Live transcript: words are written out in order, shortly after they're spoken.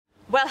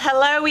Well,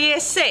 hello Year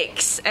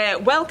 6.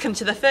 Welcome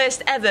to the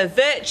first ever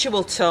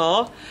virtual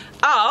tour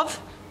of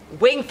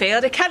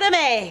Wingfield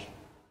Academy.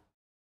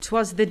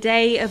 'Twas the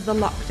day of the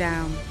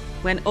lockdown,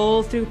 when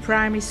all through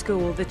primary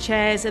school the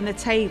chairs and the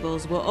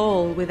tables were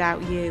all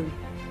without you.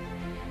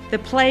 The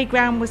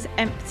playground was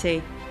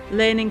empty,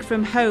 learning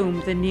from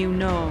home the new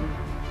norm.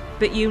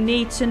 But you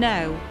need to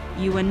know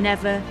you were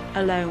never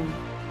alone.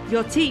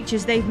 Your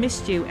teachers, they've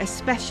missed you,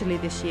 especially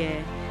this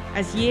year.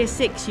 As Year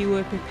 6 you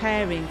were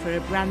preparing for a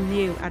brand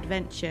new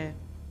adventure.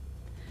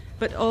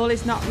 But all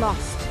is not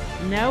lost.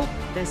 No,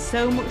 there's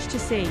so much to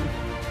see,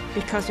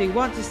 because we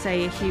want to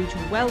say a huge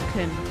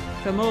welcome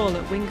from all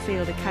at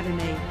Wingfield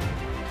Academy,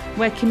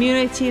 where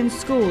community and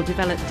school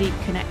develop deep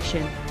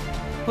connection,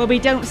 where we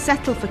don't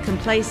settle for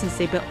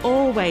complacency but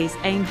always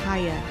aim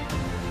higher,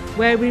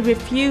 where we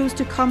refuse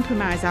to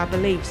compromise our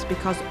beliefs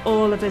because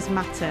all of us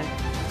matter.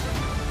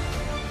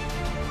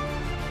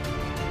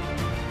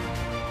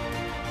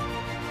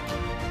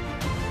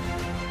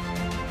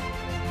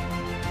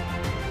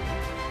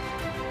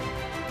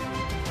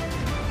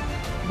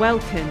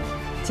 Welcome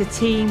to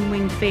Team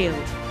Wingfield,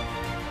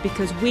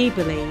 because we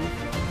believe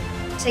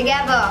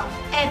together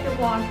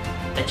everyone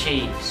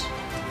achieves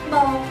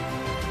more.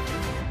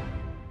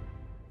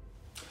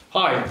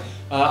 Hi,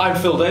 I'm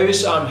Phil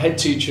Davis. I'm head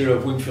teacher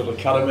of Wingfield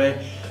Academy,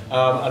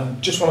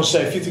 and just want to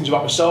say a few things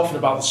about myself and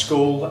about the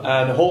school,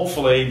 and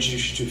hopefully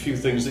introduce you to a few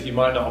things that you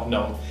might not have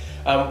known.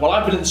 Well,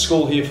 I've been in the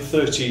school here for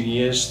 13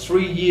 years,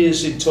 3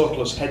 years in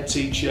total as head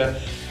teacher,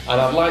 and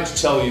I'd like to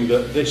tell you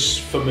that this,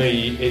 for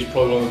me, is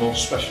probably one of the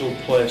most special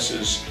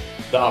places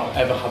that I've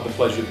ever had the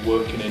pleasure of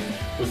working in.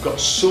 We've got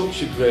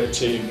such a great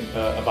team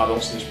of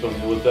adults in this building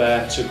who are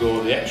there to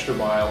go the extra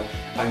mile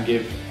and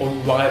give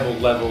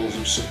unrivaled levels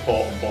of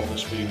support and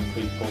bondness for young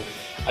people.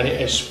 And it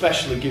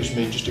especially gives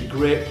me just a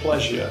great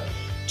pleasure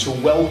to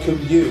welcome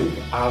you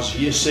as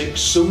Year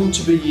 6, soon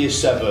to be Year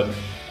 7,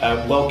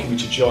 welcome you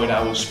to join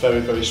our very,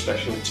 very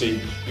special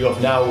team. You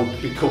have now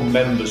become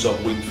members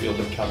of Wingfield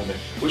Academy,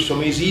 which for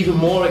me is even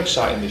more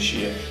exciting this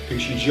year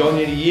because you're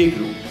joining a year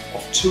group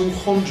of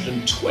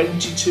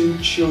 222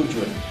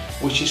 children,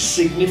 which is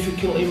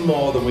significantly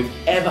more than we've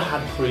ever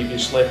had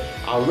previously.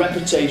 Our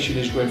reputation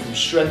is going from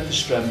strength to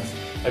strength,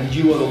 and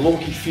you are the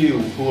lucky few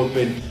who have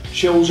been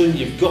chosen.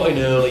 You've got in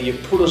early,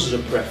 you've put us as a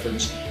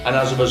preference, and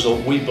as a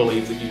result we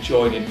believe that you're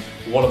joining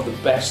one of the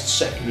best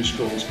secondary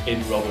schools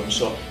in Rotherham.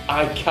 So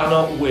I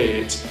cannot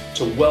wait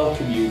to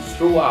welcome you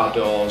through our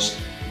doors,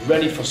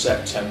 ready for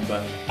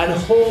September, and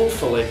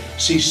hopefully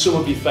see some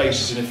of your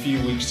faces in a few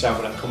weeks' time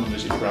when I come and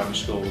visit primary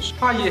schools.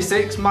 Hi Year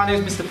 6, my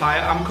name is Mr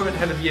Pyatt. I'm current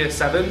head of Year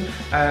 7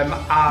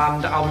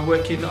 and I'll be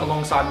working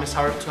alongside Miss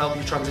Harrop to help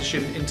you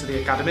transition into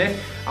the academy.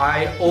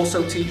 I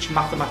also teach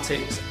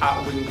mathematics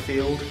at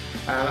Wingfield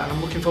and I'm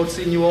looking forward to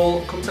seeing you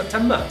all come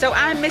September. So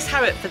I'm Miss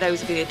Harrop, for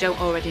those of you that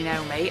don't already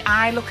know me.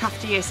 I look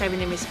after Year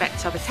 7 in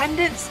respect of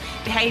attendance,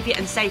 behaviour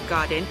and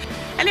safeguarding.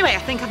 Anyway, I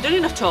think I've done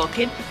enough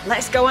talking.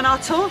 Let's go on our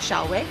tour,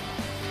 shall we?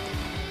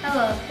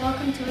 Hello,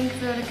 welcome to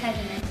Wingfield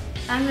Academy.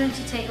 I'm going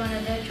to take you on a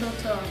virtual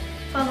tour.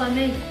 Follow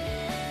me.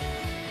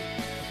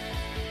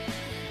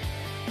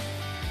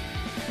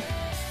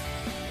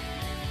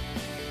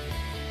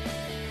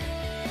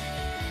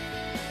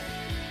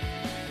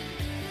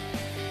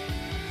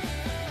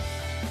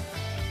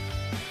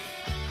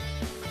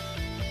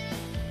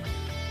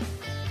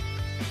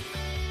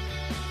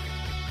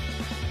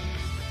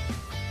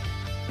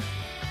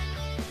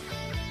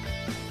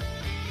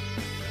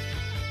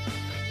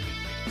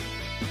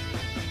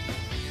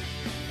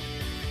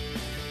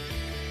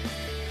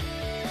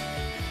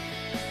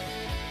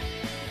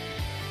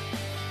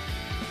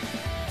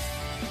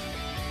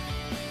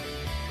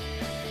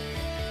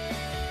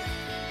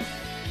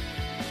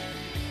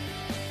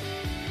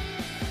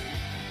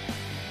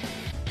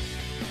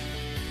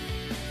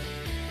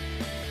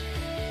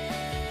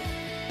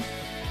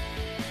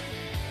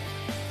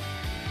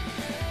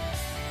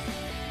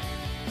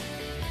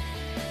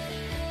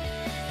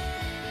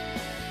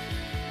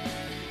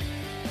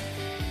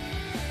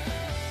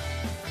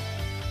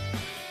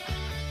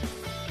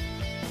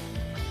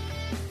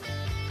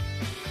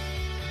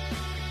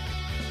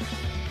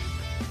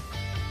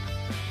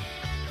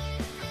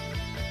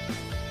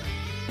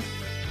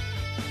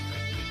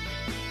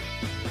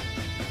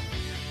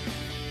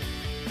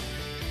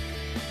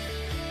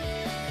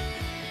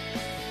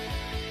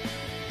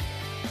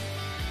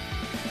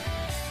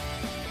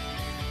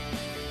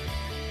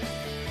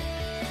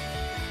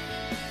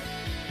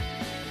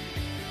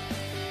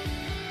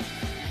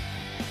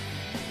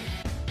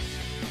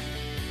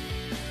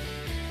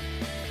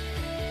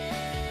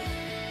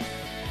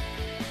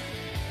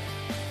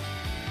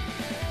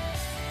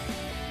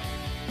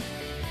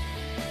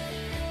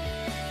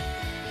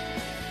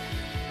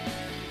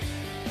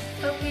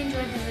 Hope you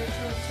enjoyed the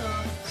virtual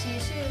tour. See you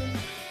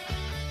soon.